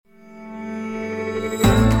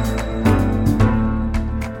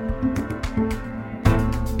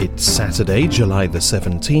It's Saturday, July the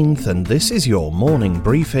 17th, and this is your morning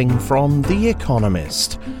briefing from The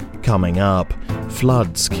Economist. Coming up,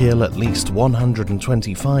 floods kill at least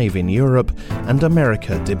 125 in Europe, and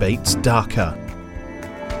America debates DACA.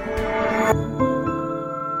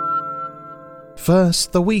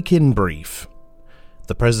 First, the week in brief.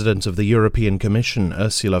 The President of the European Commission,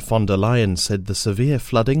 Ursula von der Leyen, said the severe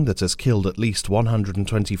flooding that has killed at least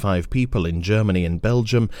 125 people in Germany and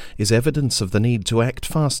Belgium is evidence of the need to act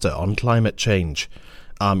faster on climate change.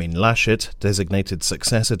 Armin Laschet, designated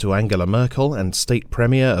successor to Angela Merkel and state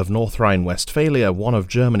premier of North Rhine-Westphalia, one of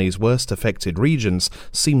Germany's worst affected regions,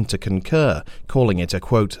 seemed to concur, calling it a,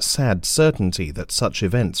 quote, sad certainty that such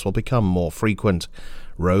events will become more frequent.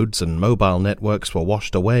 Roads and mobile networks were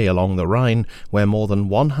washed away along the Rhine, where more than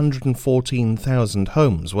 114,000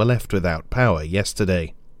 homes were left without power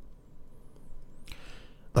yesterday.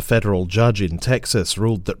 A federal judge in Texas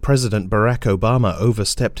ruled that President Barack Obama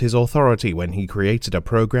overstepped his authority when he created a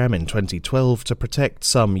program in 2012 to protect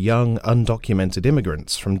some young, undocumented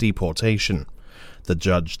immigrants from deportation. The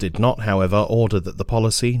judge did not, however, order that the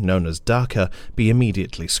policy, known as DACA, be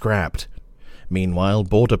immediately scrapped. Meanwhile,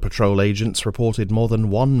 Border Patrol agents reported more than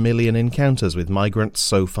 1 million encounters with migrants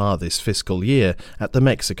so far this fiscal year at the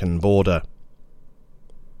Mexican border.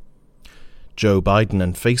 Joe Biden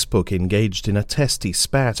and Facebook engaged in a testy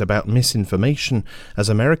spat about misinformation as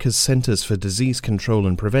America's Centers for Disease Control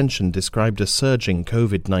and Prevention described a surging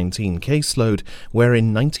COVID-19 caseload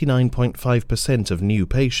wherein 99.5% of new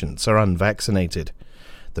patients are unvaccinated.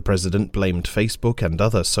 The president blamed Facebook and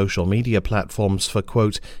other social media platforms for,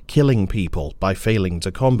 quote, killing people by failing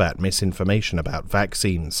to combat misinformation about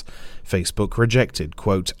vaccines. Facebook rejected,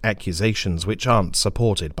 quote, accusations which aren't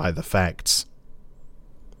supported by the facts.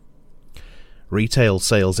 Retail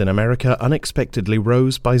sales in America unexpectedly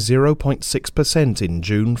rose by 0.6% in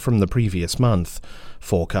June from the previous month.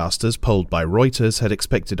 Forecasters polled by Reuters had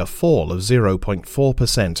expected a fall of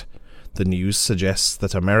 0.4%. The news suggests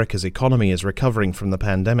that America's economy is recovering from the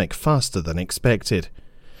pandemic faster than expected.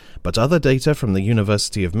 But other data from the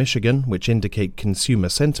University of Michigan, which indicate consumer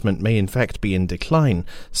sentiment may in fact be in decline,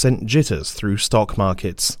 sent jitters through stock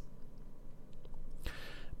markets.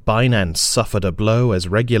 Binance suffered a blow as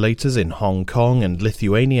regulators in Hong Kong and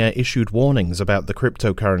Lithuania issued warnings about the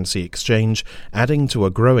cryptocurrency exchange, adding to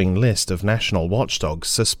a growing list of national watchdogs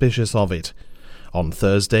suspicious of it. On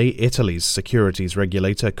Thursday, Italy's securities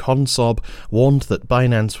regulator Consob warned that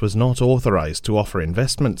Binance was not authorized to offer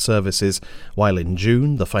investment services, while in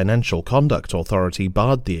June the Financial Conduct Authority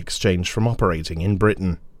barred the exchange from operating in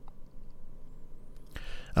Britain.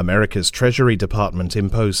 America's Treasury Department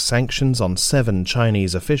imposed sanctions on 7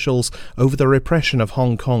 Chinese officials over the repression of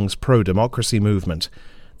Hong Kong's pro-democracy movement.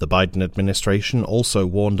 The Biden administration also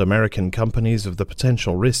warned American companies of the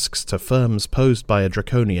potential risks to firms posed by a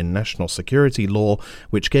draconian national security law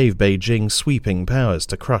which gave Beijing sweeping powers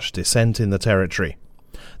to crush dissent in the territory.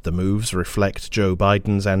 The moves reflect Joe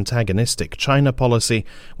Biden's antagonistic China policy,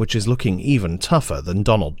 which is looking even tougher than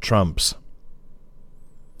Donald Trump's.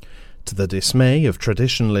 To the dismay of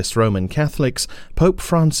traditionalist Roman Catholics, Pope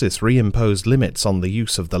Francis reimposed limits on the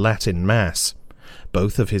use of the Latin Mass.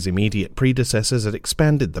 Both of his immediate predecessors had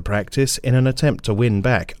expanded the practice in an attempt to win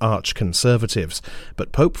back arch-conservatives,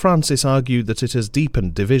 but Pope Francis argued that it has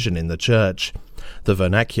deepened division in the Church. The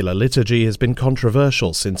vernacular liturgy has been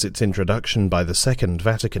controversial since its introduction by the Second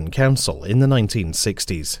Vatican Council in the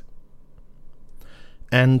 1960s.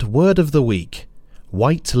 And word of the week: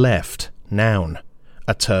 white left, noun.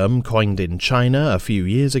 A term coined in China a few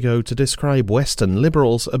years ago to describe Western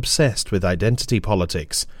liberals obsessed with identity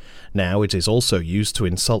politics. Now it is also used to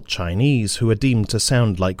insult Chinese who are deemed to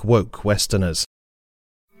sound like woke Westerners.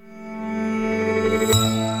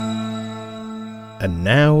 And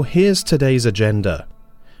now, here's today's agenda.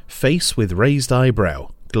 Face with raised eyebrow,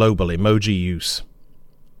 global emoji use.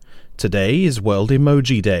 Today is World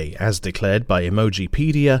Emoji Day, as declared by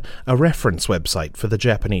Emojipedia, a reference website for the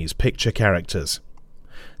Japanese picture characters.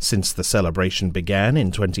 Since the celebration began in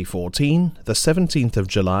 2014, the 17th of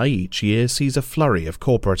July each year sees a flurry of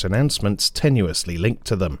corporate announcements tenuously linked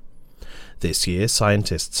to them. This year,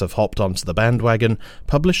 scientists have hopped onto the bandwagon,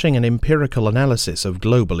 publishing an empirical analysis of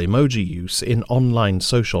global emoji use in online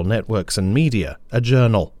social networks and media, a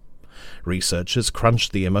journal. Researchers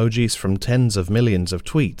crunched the emojis from tens of millions of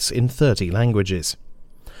tweets in 30 languages.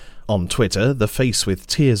 On Twitter, the face with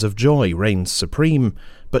tears of joy reigns supreme,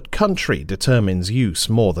 but country determines use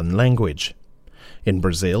more than language. In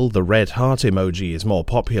Brazil, the red heart emoji is more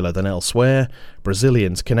popular than elsewhere.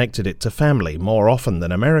 Brazilians connected it to family more often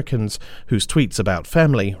than Americans, whose tweets about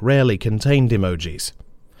family rarely contained emojis.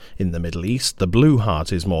 In the Middle East, the blue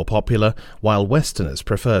heart is more popular, while Westerners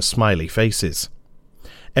prefer smiley faces.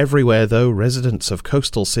 Everywhere, though, residents of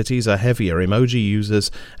coastal cities are heavier emoji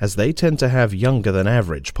users, as they tend to have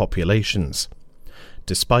younger-than-average populations.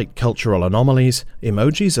 Despite cultural anomalies,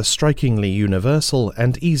 emojis are strikingly universal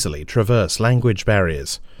and easily traverse language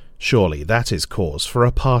barriers. Surely that is cause for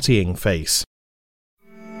a partying face.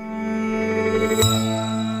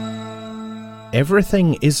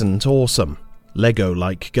 Everything isn't awesome.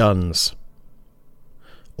 Lego-like guns.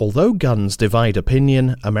 Although guns divide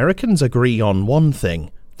opinion, Americans agree on one thing: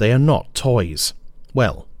 they are not toys.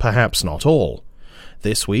 Well, perhaps not all.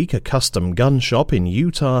 This week, a custom gun shop in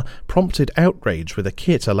Utah prompted outrage with a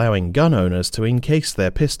kit allowing gun owners to encase their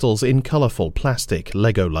pistols in colourful plastic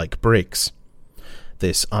Lego-like bricks.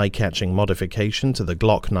 This eye-catching modification to the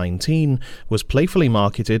Glock 19 was playfully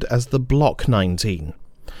marketed as the Block 19.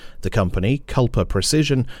 The company, Culper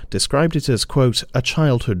Precision, described it as, quote, a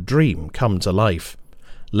childhood dream come to life.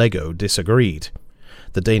 Lego disagreed.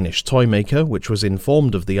 The Danish toy maker, which was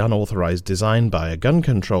informed of the unauthorized design by a gun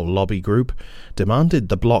control lobby group, demanded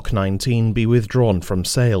the Block 19 be withdrawn from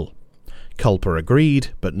sale. Culper agreed,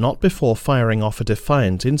 but not before firing off a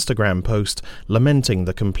defiant Instagram post lamenting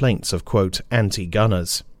the complaints of, quote,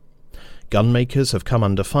 anti-gunners. Gun makers have come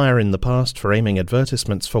under fire in the past for aiming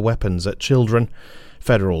advertisements for weapons at children.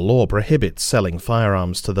 Federal law prohibits selling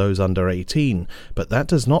firearms to those under 18, but that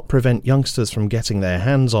does not prevent youngsters from getting their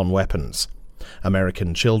hands on weapons.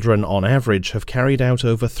 American children, on average, have carried out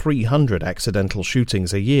over 300 accidental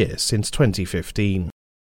shootings a year since 2015.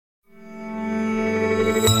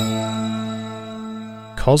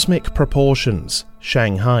 Cosmic Proportions,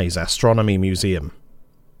 Shanghai's Astronomy Museum.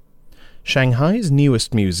 Shanghai's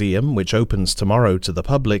newest museum, which opens tomorrow to the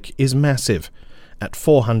public, is massive. At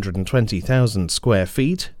 420,000 square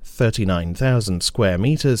feet, 39,000 square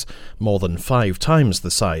metres, more than 5 times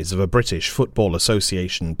the size of a British Football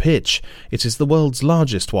Association pitch, it is the world's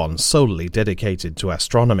largest one solely dedicated to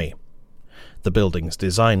astronomy. The building's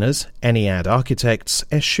designers, Ennead architects,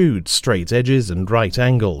 eschewed straight edges and right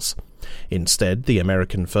angles. Instead, the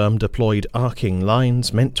American firm deployed arcing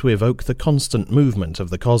lines meant to evoke the constant movement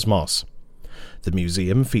of the cosmos. The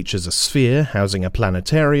museum features a sphere housing a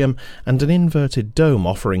planetarium and an inverted dome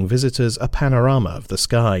offering visitors a panorama of the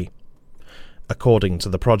sky. According to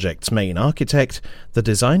the project's main architect, the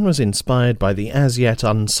design was inspired by the as-yet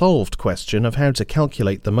unsolved question of how to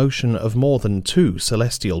calculate the motion of more than 2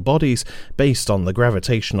 celestial bodies based on the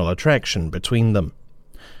gravitational attraction between them.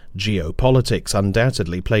 Geopolitics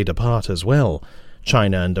undoubtedly played a part as well.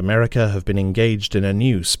 China and America have been engaged in a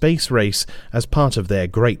new space race as part of their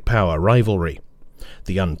great power rivalry.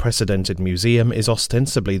 The unprecedented museum is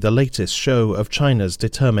ostensibly the latest show of China's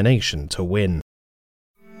determination to win.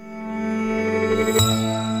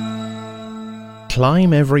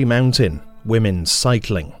 Climb every mountain, women's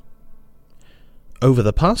cycling. Over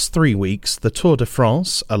the past 3 weeks, the Tour de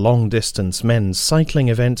France, a long-distance men's cycling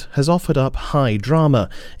event, has offered up high drama,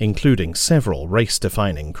 including several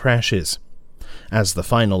race-defining crashes. As the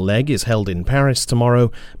final leg is held in Paris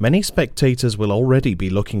tomorrow, many spectators will already be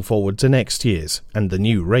looking forward to next year's and the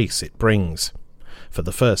new race it brings. For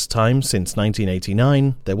the first time since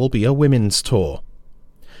 1989, there will be a women's tour.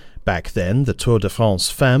 Back then, the Tour de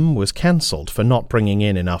France Femmes was cancelled for not bringing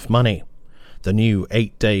in enough money. The new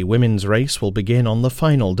 8-day women's race will begin on the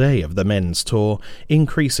final day of the men's tour,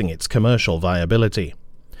 increasing its commercial viability.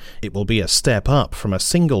 It will be a step up from a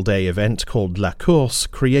single-day event called La Course,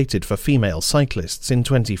 created for female cyclists in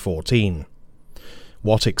 2014.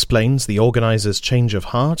 What explains the organisers' change of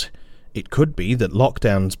heart? It could be that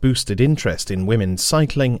lockdowns boosted interest in women's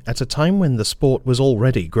cycling at a time when the sport was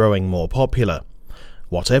already growing more popular.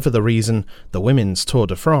 Whatever the reason, the women's Tour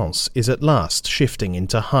de France is at last shifting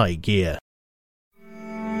into high gear.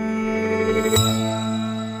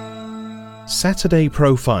 Saturday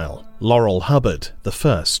Profile: Laurel Hubbard, the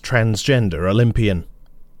first transgender Olympian.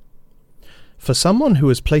 For someone who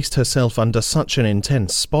has placed herself under such an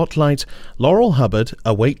intense spotlight, Laurel Hubbard,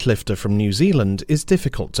 a weightlifter from New Zealand, is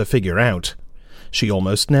difficult to figure out. She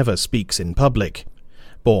almost never speaks in public.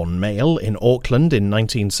 Born male in Auckland in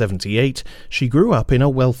 1978, she grew up in a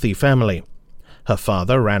wealthy family. Her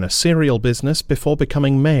father ran a cereal business before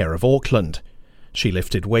becoming mayor of Auckland. She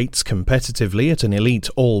lifted weights competitively at an elite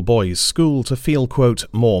all-boys school to feel, quote,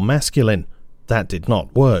 more masculine. That did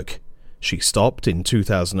not work. She stopped in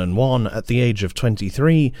 2001 at the age of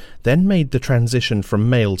 23, then made the transition from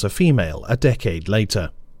male to female a decade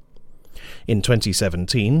later. In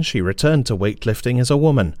 2017, she returned to weightlifting as a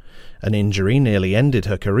woman. An injury nearly ended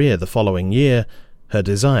her career the following year. Her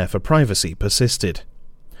desire for privacy persisted.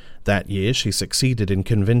 That year she succeeded in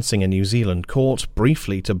convincing a New Zealand court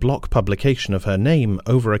briefly to block publication of her name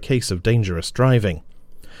over a case of dangerous driving.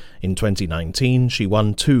 In 2019 she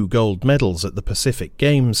won 2 gold medals at the Pacific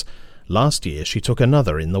Games. Last year she took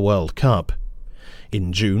another in the World Cup.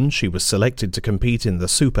 In June she was selected to compete in the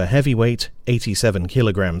super heavyweight 87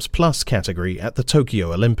 kilograms plus category at the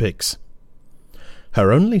Tokyo Olympics.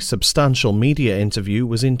 Her only substantial media interview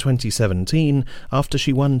was in 2017 after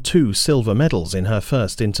she won 2 silver medals in her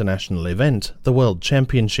first international event, the World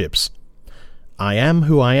Championships. "I am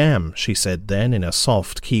who I am," she said then in a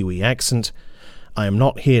soft Kiwi accent. "I am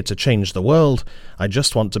not here to change the world, I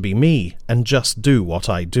just want to be me and just do what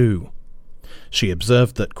I do." She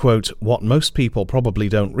observed that, quote, "What most people probably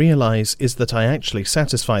don't realise is that I actually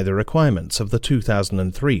satisfy the requirements of the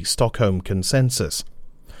 2003 Stockholm Consensus."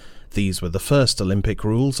 These were the first Olympic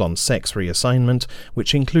rules on sex reassignment,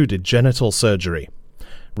 which included genital surgery.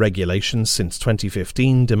 Regulations since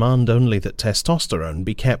 2015 demand only that testosterone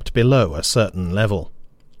be kept below a certain level.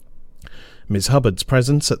 Ms. Hubbard's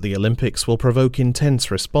presence at the Olympics will provoke intense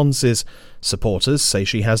responses. Supporters say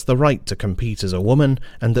she has the right to compete as a woman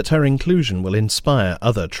and that her inclusion will inspire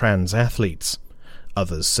other trans athletes.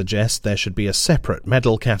 Others suggest there should be a separate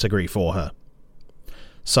medal category for her.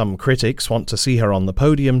 Some critics want to see her on the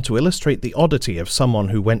podium to illustrate the oddity of someone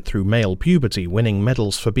who went through male puberty winning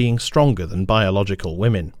medals for being stronger than biological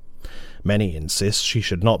women. Many insist she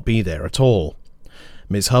should not be there at all.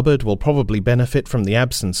 Ms. Hubbard will probably benefit from the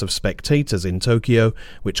absence of spectators in Tokyo,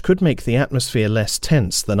 which could make the atmosphere less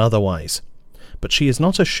tense than otherwise. But she is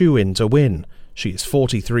not a shoo-in to win. She is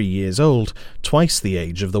 43 years old, twice the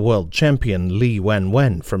age of the world champion Li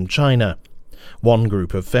Wenwen from China. One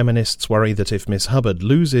group of feminists worry that if Ms. Hubbard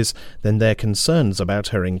loses, then their concerns about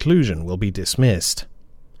her inclusion will be dismissed.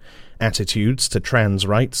 Attitudes to trans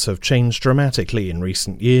rights have changed dramatically in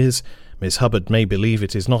recent years. Ms. Hubbard may believe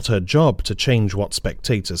it is not her job to change what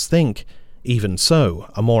spectators think. Even so,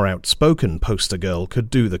 a more outspoken poster girl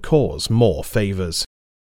could do the cause more favours.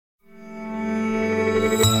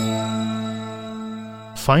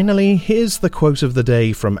 Finally, here's the quote of the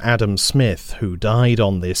day from Adam Smith, who died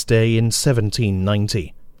on this day in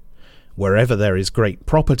 1790. "Wherever there is great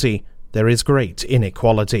property, there is great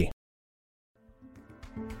inequality."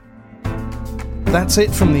 That's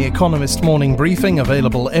it from the Economist Morning Briefing,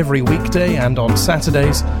 available every weekday and on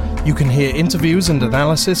Saturdays. You can hear interviews and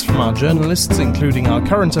analysis from our journalists, including our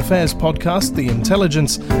current affairs podcast, The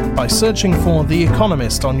Intelligence, by searching for The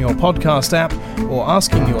Economist on your podcast app or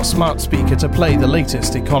asking your smart speaker to play the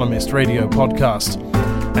latest Economist radio podcast.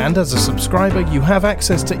 And as a subscriber, you have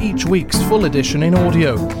access to each week's full edition in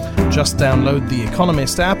audio. Just download the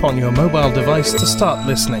Economist app on your mobile device to start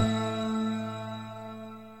listening.